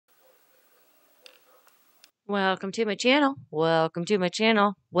Welcome to my channel. Welcome to my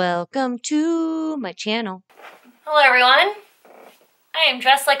channel. Welcome to my channel. Hello everyone. I am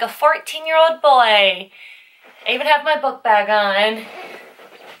dressed like a 14-year-old boy. I even have my book bag on.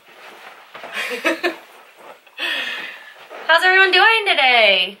 How's everyone doing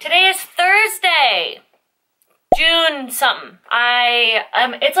today? Today is Thursday, June something.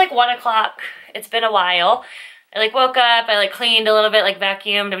 It's like 1 o'clock. It's been a while. I woke up, I cleaned a little bit,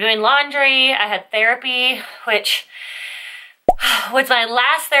 vacuumed. I'm doing laundry. I had therapy, which was my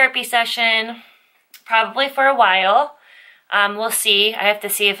last therapy session, probably for a while. We'll see. I have to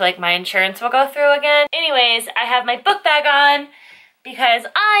see if my insurance will go through again. Anyways, I have my book bag on because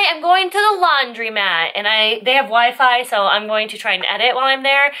I am going to the laundromat, and they have Wi-Fi, so I'm going to try and edit while I'm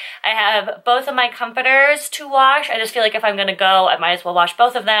there. I have both of my comforters to wash. I just feel like if I'm gonna go, I might as well wash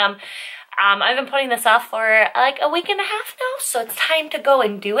both of them. I've been putting this off for a week and a half now, so it's time to go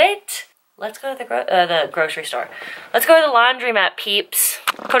and do it. Let's go to the grocery store. Let's go to the laundromat, peeps.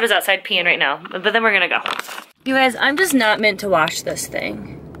 Coda's outside peeing right now, but then we're gonna go. You guys, I'm just not meant to wash this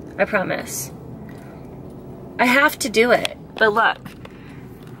thing. I promise. I have to do it. But look,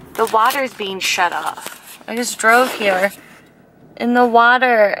 the water's being shut off. I just drove here, and the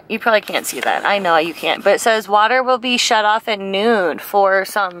water, you probably can't see that. I know you can't, but it says water will be shut off at noon for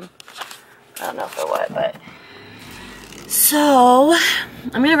some, I don't know for what, but. So,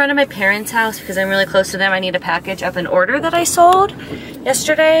 I'm gonna run to my parents' house because I'm really close to them. I need to package up an order that I sold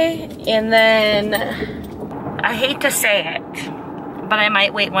yesterday, and then, I hate to say it, but I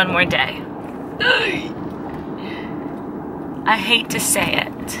might wait one more day. I hate to say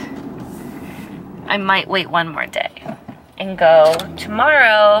it. I might wait one more day and go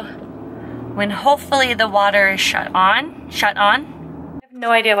tomorrow when hopefully the water is shut on. I have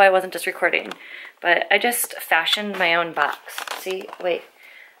no idea why I wasn't just recording, but I just fashioned my own box. See, wait.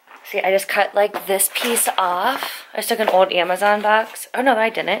 See, I just cut this piece off. I just took an old Amazon box. Oh no,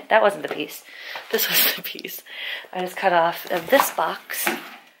 I didn't. That wasn't the piece. This was the piece. I just cut off of this box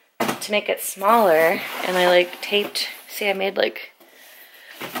to make it smaller, and I taped. See, I made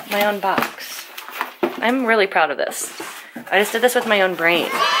my own box. I'm really proud of this. I just did this with my own brain,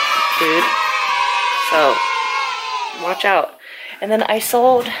 dude. So, watch out. And then I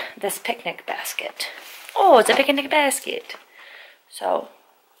sold this picnic basket. Oh, it's a picnic basket. So,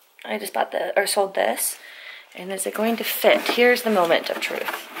 I just sold this. And is it going to fit? Here's the moment of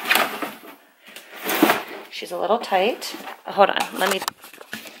truth. She's a little tight. Oh, hold on, let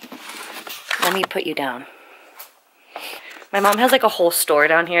me put you down. My mom has a whole store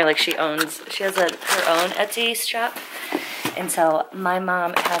down here. She has her own Etsy shop. And so my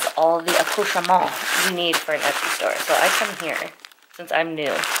mom has all the accoutrements you need for an Etsy store. So I come here, since I'm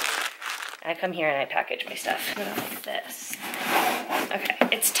new, I come here and I package my stuff. Like this. Okay,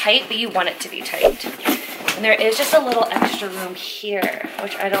 it's tight, but you want it to be tight. And there is just a little extra room here,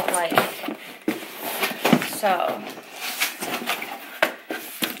 which I don't like. So,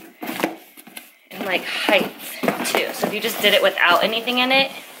 and height too. So if you just did it without anything in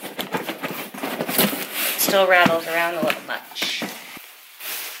it, it still rattles around a little much.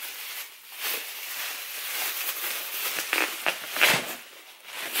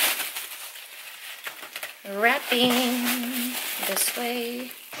 Wrapping this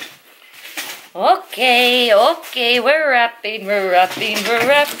way. Okay, we're wrapping.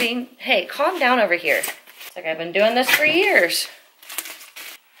 Hey, calm down over here. It's like I've been doing this for years.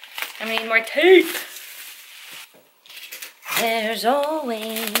 I need more tape. There's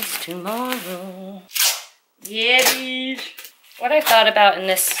always tomorrow. Yeah, bitch. What I thought about in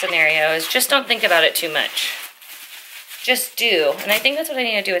this scenario is just don't think about it too much. Just do. And I think that's what I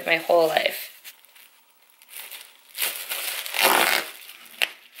need to do with my whole life.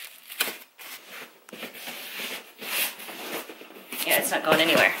 Yeah, it's not going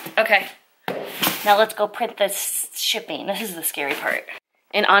anywhere. Okay. Now let's go print this shipping. This is the scary part.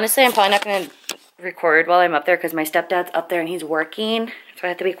 And honestly, I'm probably not going to record while I'm up there because my stepdad's up there and he's working. So I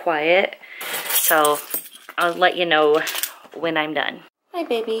have to be quiet. So I'll let you know when I'm done. Hi,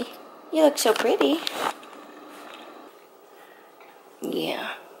 baby. You look so pretty.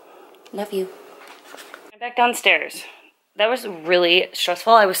 Yeah. Love you. I'm back downstairs. That was really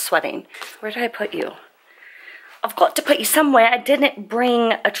stressful. I was sweating. Where did I put you? I've got to put you somewhere. I didn't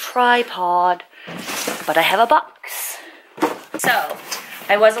bring a tripod, but I have a box. So,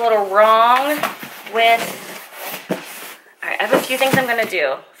 I was a little wrong with, alright, I have a few things I'm gonna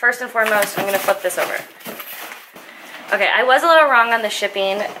do. First and foremost, I'm gonna flip this over. Okay, I was a little wrong on the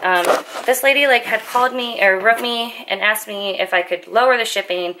shipping. This lady had called me or wrote me and asked me if I could lower the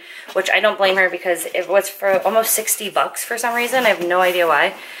shipping, which I don't blame her because it was for almost $60 for some reason. I have no idea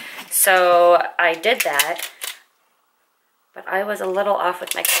why. So I did that. but I was a little off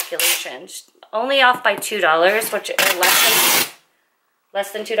with my calculations. Only off by $2, which are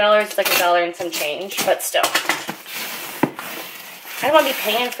less than $2. It's like $1 and some change, but still. I don't want to be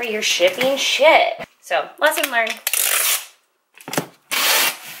paying for your shipping. Shit. So, lesson learned.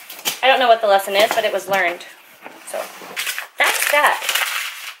 I don't know what the lesson is, but it was learned. So, that's that.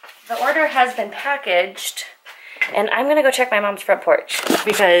 The order has been packaged, and I'm gonna go check my mom's front porch,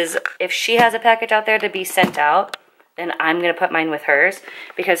 because if she has a package out there to be sent out, then I'm gonna put mine with hers,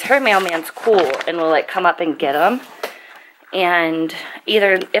 because her mailman's cool and will like come up and get them. And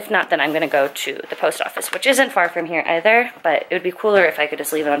either, if not, then I'm gonna go to the post office, which isn't far from here either, but it would be cooler if I could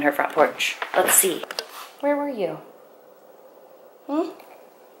just leave it on her front porch. Let's see. Where were you?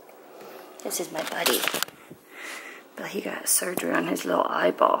 This is my buddy. But he got surgery on his little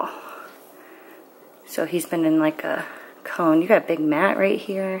eyeball. So he's been in like a cone. You got a big mat right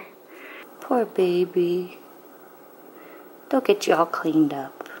here. Poor baby. They'll get you all cleaned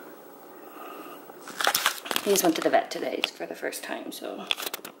up. He just went to the vet today for the first time, so.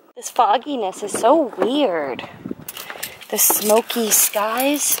 This fogginess is so weird. The smoky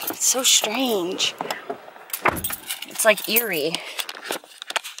skies, it's so strange. It's like eerie.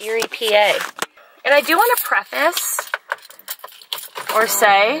 Erie, PA. And I do want to preface or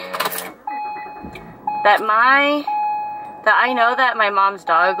say that I know that my mom's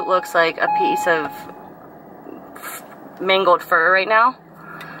dog looks like a piece of mangled fur right now,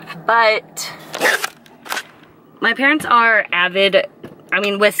 but my parents are avid, I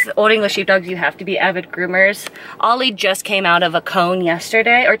mean, with Old English Sheepdogs, you have to be avid groomers. Ollie just came out of a cone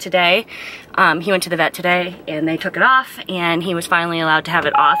yesterday, or today. He went to the vet today, and they took it off, and he was finally allowed to have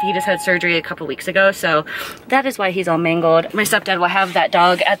it off. He just had surgery a couple weeks ago, so that is why he's all mangled. My stepdad will have that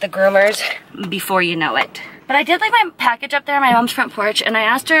dog at the groomers before you know it. But I did leave my package up there on my mom's front porch, and I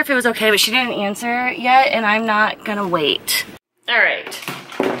asked her if it was okay, but she didn't answer yet, and I'm not gonna wait. All right,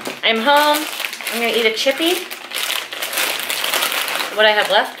 I'm home. I'm gonna eat a chippy. What I have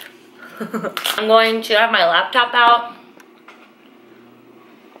left. I'm going to have my laptop out,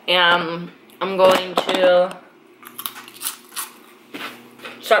 and I'm going to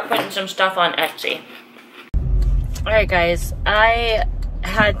start putting some stuff on Etsy. Alright guys, I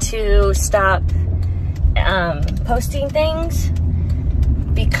had to stop posting things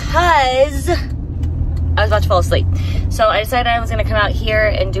because I was about to fall asleep. So I decided I was going to come out here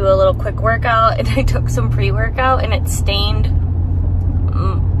and do a little quick workout, and I took some pre-workout and it stained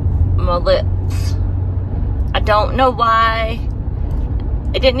my lips. I don't know why.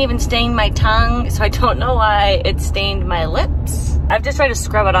 It didn't even stain my tongue, so I don't know why it stained my lips. I've just tried to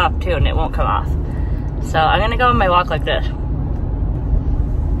scrub it off too and it won't come off. So I'm gonna go on my walk like this.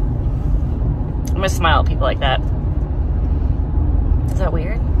 I'm gonna smile at people like that. Is that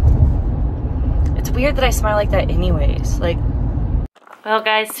weird? It's weird that I smile like that anyways. Like, well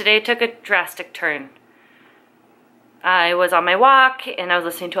guys, today took a drastic turn. I was on my walk and I was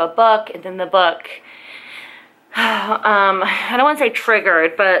listening to a book, and then the book, I don't want to say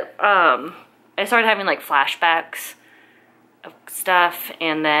triggered, but I started having like flashbacks of stuff,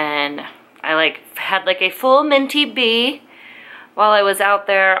 and then I like had like a full menty bee while I was out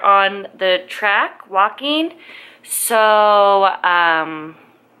there on the track walking. So got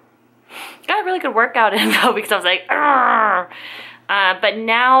a really good workout in though, because I was like, but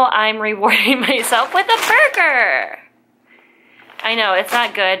now I'm rewarding myself with a burger. I know, it's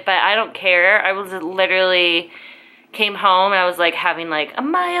not good, but I don't care. I was literally came home and I was like having like a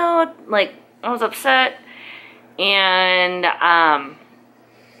mild, like I was upset, and I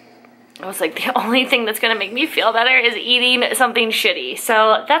was like, the only thing that's gonna make me feel better is eating something shitty.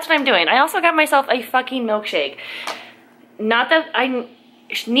 So that's what I'm doing. I also got myself a fucking milkshake. Not that I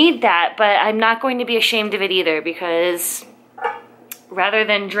need that, but I'm not going to be ashamed of it either, because rather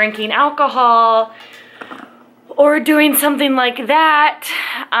than drinking alcohol or doing something like that,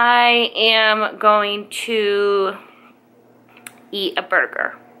 I am going to eat a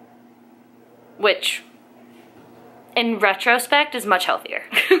burger, which in retrospect is much healthier.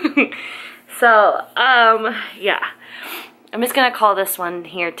 So, yeah. I'm just gonna call this one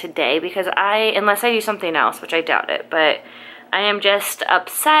here today, because unless I do something else, which I doubt it, but I am just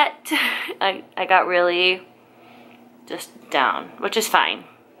upset. I got really just down, which is fine.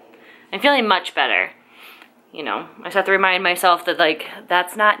 I'm feeling much better. You know, I just have to remind myself that, like,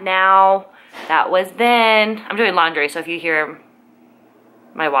 that's not now, that was then. I'm doing laundry, so if you hear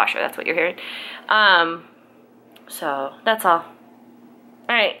my washer, that's what you're hearing. So, that's all.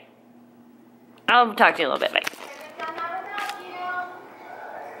 Alright. I'll talk to you in a little bit. Bye.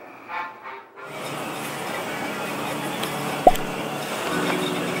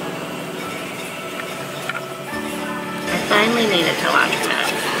 finally made it to laundromat.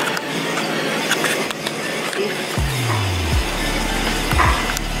 See?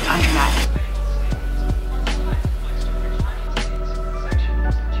 Laundromat.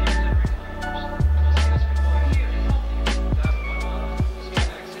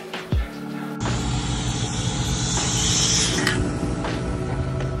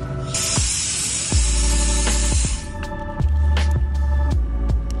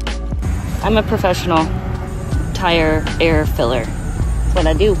 I'm a professional tire air filler. That's what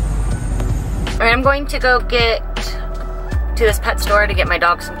I do. Alright, I'm going to go get to this pet store to get my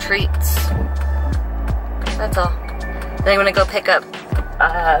dog some treats. That's all. Then I'm gonna go pick up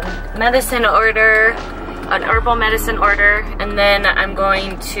a medicine order, an herbal medicine order, and then I'm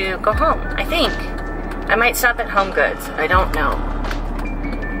going to go home, I think. I might stop at Home Goods. I don't know.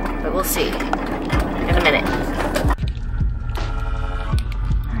 But we'll see in a minute.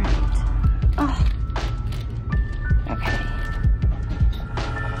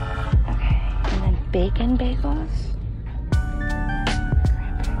 Bacon bagels.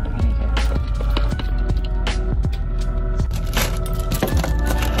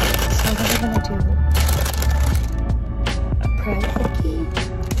 So what are we gonna do? A bread cookie?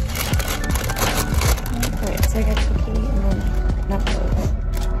 Okay, so I got a cookie and then not those.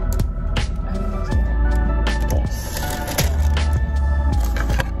 I'm gonna do this.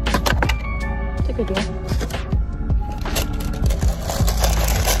 It's a good one.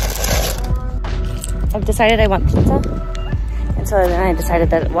 I've decided I want pizza, and so then I decided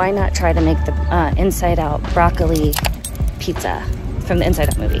that why not try to make the Inside Out broccoli pizza from the Inside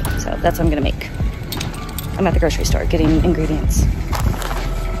Out movie. So that's what I'm gonna make. I'm at the grocery store getting ingredients.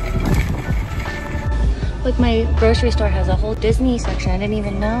 Look, my grocery store has a whole Disney section. I didn't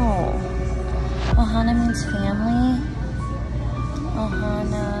even know. Ohana means family.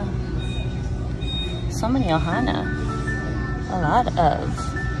 Ohana. So many Ohana. A lot of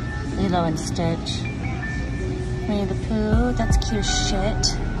Lilo and Stitch. Winnie the Pooh, that's cute as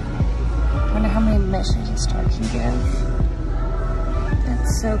shit. Wonder how many Michelin star can give.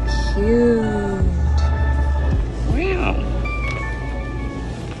 That's so cute. Wow.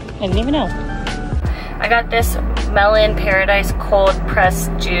 I didn't even know. I got this Melon Paradise cold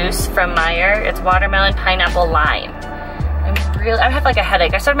pressed juice from Meijer. It's watermelon, pineapple, lime. I have like a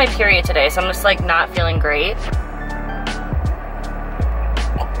headache. I started my period today, so I'm just like not feeling great.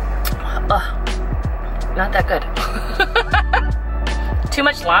 Ugh. Not that good. Too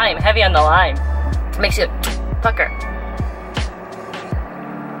much lime, heavy on the lime. Makes you pucker.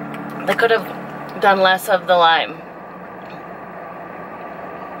 I could have done less of the lime.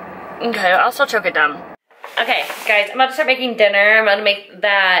 Okay, I'll still choke it down. Okay, guys, I'm about to start making dinner. I'm gonna make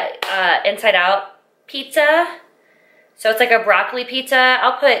that Inside Out pizza. So it's like a broccoli pizza.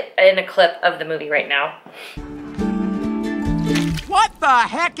 I'll put in a clip of the movie right now. What the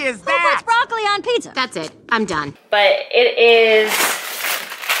heck is that? Who puts broccoli on pizza? That's it. I'm done. But it is,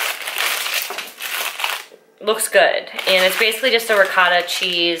 looks good. And it's basically just a ricotta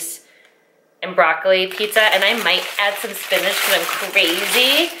cheese and broccoli pizza. And I might add some spinach because I'm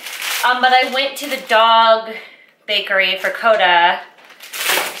crazy. But I went to the dog bakery for Coda.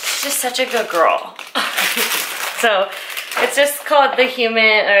 She's just such a good girl. So it's just called the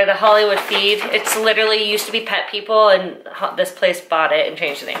the Hollywood Feed. It's literally used to be Pet People, and this place bought it and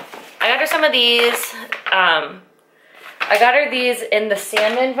changed the name. I got her some of these. I got her these in the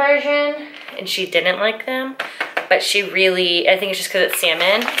salmon version, and she didn't like them. But she really, I think it's just because it's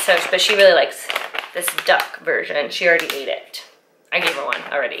salmon. So, but she really likes this duck version. She already ate it. I gave her one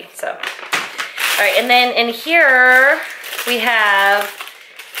already. So, all right, and then in here we have,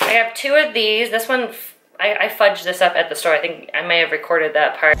 I have two of these. This one, I fudged this up at the store. I think I may have recorded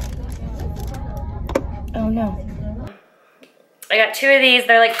that part. Oh no. I got two of these.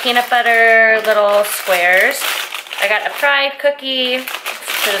 They're like peanut butter little squares. I got a Pride cookie.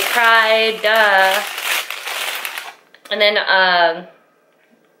 So it's Pride, duh. And then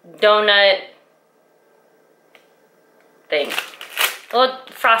donut thing. A little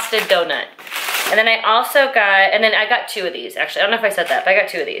frosted donut. And then I also got, and then I got two of these, actually. I don't know if I said that, but I got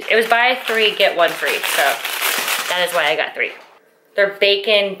two of these. It was buy 3, get 1 free, so that is why I got 3. They're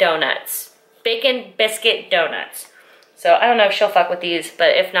bacon donuts. Bacon biscuit donuts. So I don't know if she'll fuck with these,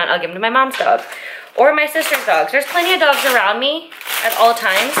 but if not, I'll give them to my mom's dog. Or my sister's dogs. There's plenty of dogs around me at all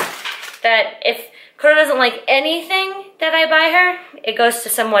times that if Coda doesn't like anything that I buy her, it goes to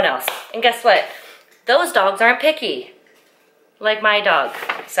someone else. And guess what? Those dogs aren't picky, like my dog.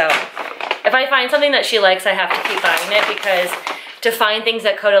 So if I find something that she likes, I have to keep buying it because to find things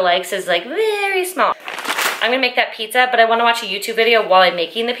that Coda likes is like very small. I'm gonna make that pizza, but I wanna watch a YouTube video while I'm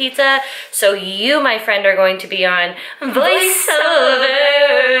making the pizza. So you, my friend, are going to be on voiceover.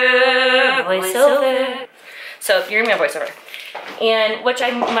 So you're gonna be on voiceover. And what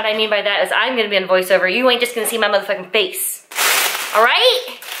I mean by that is I'm gonna be on voiceover. You ain't just gonna see my motherfucking face. All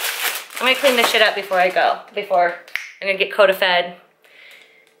right? I'm gonna clean this shit up before I go. I'm gonna get Coda fed.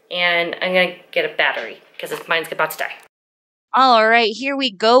 And I'm gonna get a battery because mine's about to die. All right, here we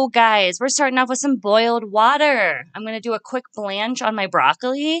go, guys. We're starting off with some boiled water. I'm going to do a quick blanch on my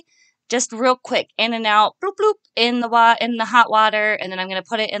broccoli. Just real quick, in and out, bloop, bloop, in the hot water, and then I'm going to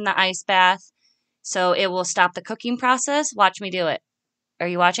put it in the ice bath so it will stop the cooking process. Watch me do it. Are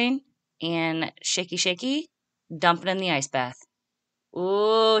you watching? And shaky, shaky, dump it in the ice bath.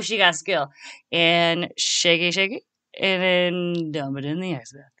 Ooh, she got skill. And shaky, shaky, and then dump it in the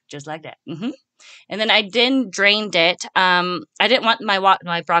ice bath. Just like that. And then I drained it. I didn't want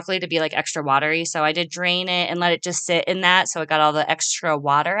my broccoli to be like extra watery, so I did drain it and let it just sit in that, so it got all the extra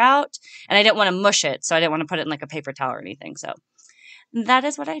water out. And I didn't want to mush it, so I didn't want to put it in like a paper towel or anything. So that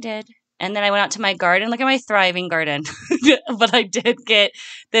is what I did. And then I went out to my garden. Look at my thriving garden. But I did get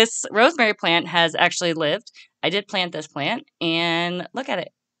this rosemary plant has actually lived. I did plant this plant, and look at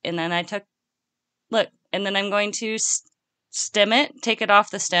it. And then and then I'm going to stem it, take it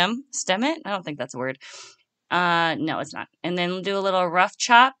off the stem. Stem it? I don't think that's a word. No, it's not. And then do a little rough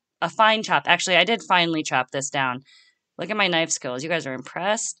chop, a fine chop. Actually, I did finely chop this down. Look at my knife skills. You guys are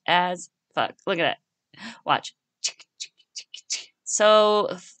impressed as fuck. Look at it. Watch. So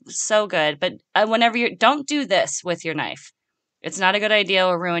good. But whenever don't do this with your knife. It's not a good idea.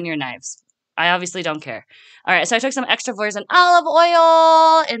 It'll ruin your knives. I obviously don't care. All right, so I took some extra virgin olive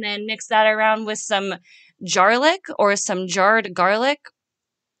oil and then mixed that around with some garlic or some jarred garlic.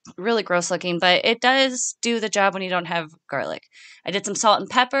 Really gross looking, but it does do the job when you don't have garlic. I did some salt and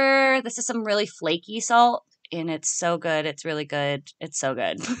pepper. This is some really flaky salt, and it's so good. It's really good. It's so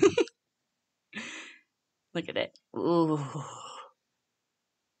good. Look at it. Ooh.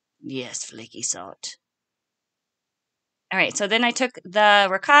 Yes, flaky salt. All right, so then I took the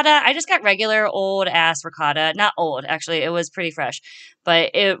ricotta. I just got regular old ass ricotta. Not old, actually. It was pretty fresh,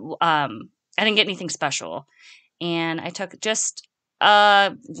 but I didn't get anything special. And I took just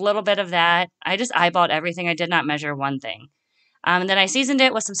a little bit of that. I just eyeballed everything. I did not measure one thing. And then I seasoned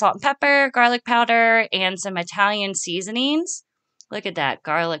it with some salt and pepper, garlic powder, and some Italian seasonings. Look at that,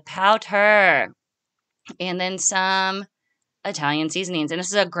 garlic powder. And then some Italian seasonings. And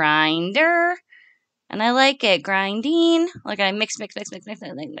this is a grinder. And I like it grinding. Like I mix.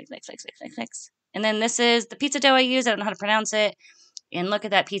 And then this is the pizza dough I use. I don't know how to pronounce it. And look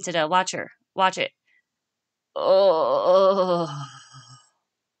at that pizza dough. Watch her. Watch it. Oh.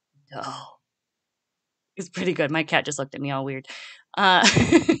 It's pretty good. My cat just looked at me all weird. And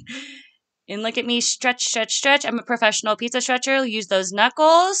look at me. Stretch. I'm a professional pizza stretcher. Use those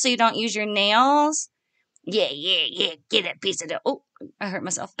knuckles so you don't use your nails. Yeah. Get that pizza dough. Oh, I hurt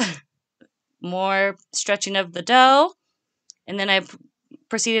myself. More stretching of the dough. And then I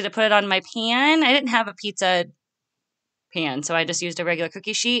proceeded to put it on my pan. I didn't have a pizza pan, so I just used a regular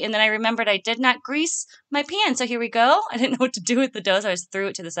cookie sheet. And then I remembered I did not grease my pan. So here we go. I didn't know what to do with the dough, so I just threw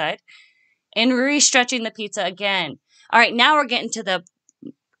it to the side. And re-stretching the pizza again. All right, now we're getting to the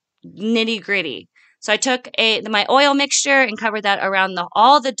nitty-gritty. So I took my oil mixture and covered that around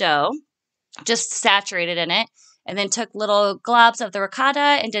all the dough, just saturated in it. And then took little globs of the ricotta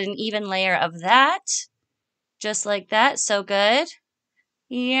and did an even layer of that. Just like that. So good.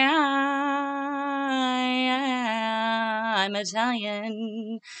 Yeah, I'm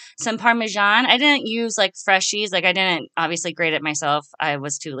Italian. Some Parmesan. I didn't use like freshies. Like I didn't obviously grate it myself. I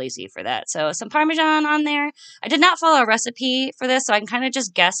was too lazy for that. So some Parmesan on there. I did not follow a recipe for this. So I can kind of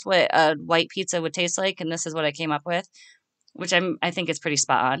just guess what a white pizza would taste like. And this is what I came up with. Which I think is pretty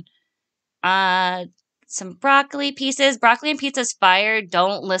spot on. Some broccoli pieces. Broccoli and pizza's fire.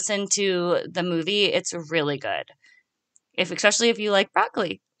 Don't listen to the movie. It's really good. Especially if you like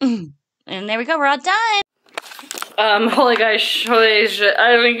broccoli. And there we go. We're all done. Holy gosh. Holy shit.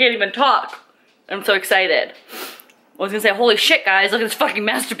 I can't even talk. I'm so excited. I was gonna say, holy shit, guys. Look at this fucking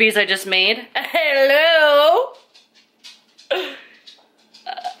masterpiece I just made. Hello.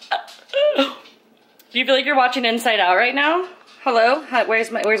 Do you feel like you're watching Inside Out right now? Hello? Where's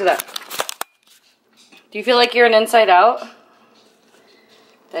that? Do you feel like you're an Inside Out?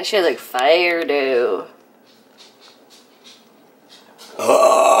 That shit like fire, dude.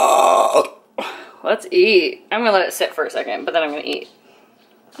 Let's eat. I'm gonna let it sit for a second, but then I'm gonna eat.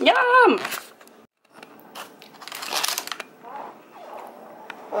 Yum!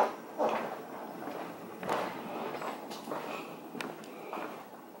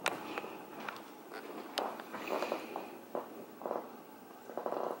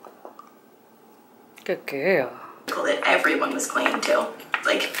 Good girl. That everyone was clinging to.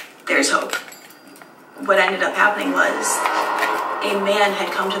 Like, there's hope. What ended up happening was a man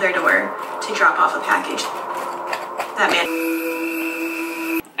had come to their door to drop off a package. That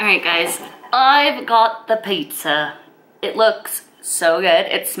man. Alright guys, I've got the pizza. It looks so good.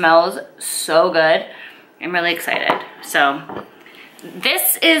 It smells so good. I'm really excited. So,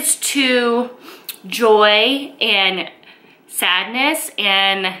 this is to joy and sadness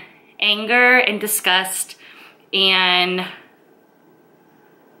and anger and disgust and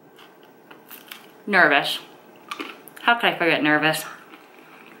nervous. How could I forget nervous?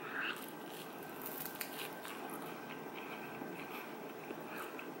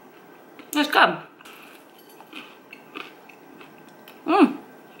 It's good.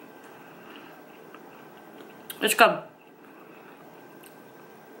 It's good.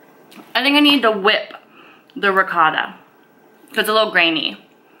 I think I need to whip the ricotta because it's a little grainy.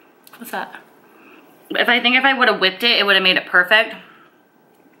 What's that? If I would have whipped it, it would have made it perfect.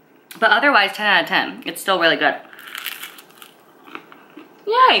 But otherwise, 10 out of 10. It's still really good.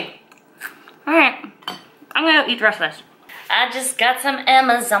 Yay! Alright, I'm gonna eat the rest of this. I just got some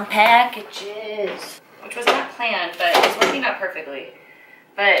Amazon packages. Which was not planned, but it's working out perfectly.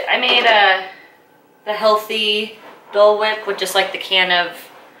 But I made the healthy Dole Whip with just like the can of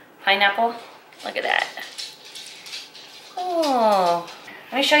pineapple. Look at that. Oh,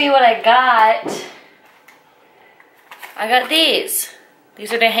 let me show you what I got. I got these.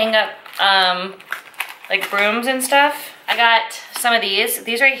 These are to hang up like brooms and stuff. I got some of these.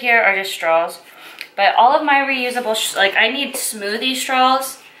 These right here are just straws. But all of my reusable, like I need smoothie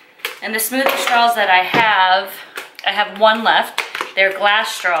straws. And the smoothie straws that I have one left. They're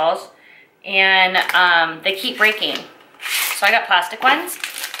glass straws. And they keep breaking. So I got plastic ones.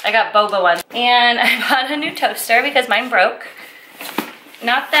 I got boba ones. And I bought a new toaster because mine broke.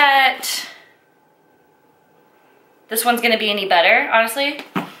 Not that this one's gonna be any better, honestly.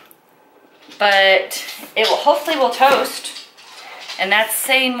 But it will hopefully will toast. And that's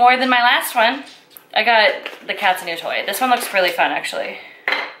saying more than my last one. I got the cat's new toy. This one looks really fun, actually.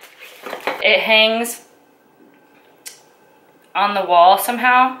 It hangs on the wall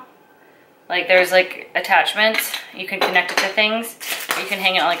somehow. Like there's like attachments. You can connect it to things. You can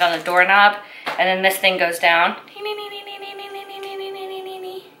hang it like on the doorknob. And then this thing goes down.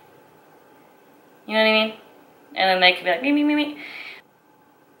 You know what I mean? And then they can be like, me, me, me, me.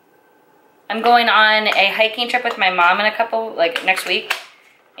 I'm going on a hiking trip with my mom in a couple, like next week.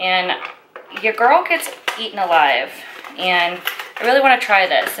 And your girl gets eaten alive. And I really want to try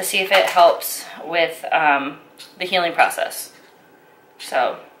this to see if it helps with the healing process.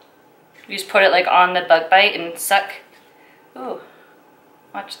 So, you just put it like on the bug bite and suck. Ooh,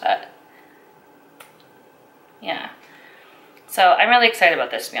 watch that. Yeah. So, I'm really excited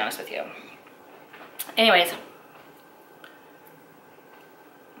about this, to be honest with you. Anyways.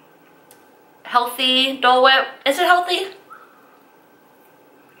 Healthy Dole Whip. Is it healthy?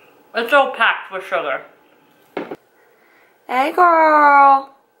 It's all packed with sugar. Hey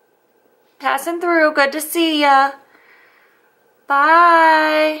girl. Passing through. Good to see ya.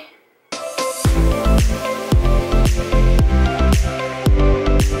 Bye.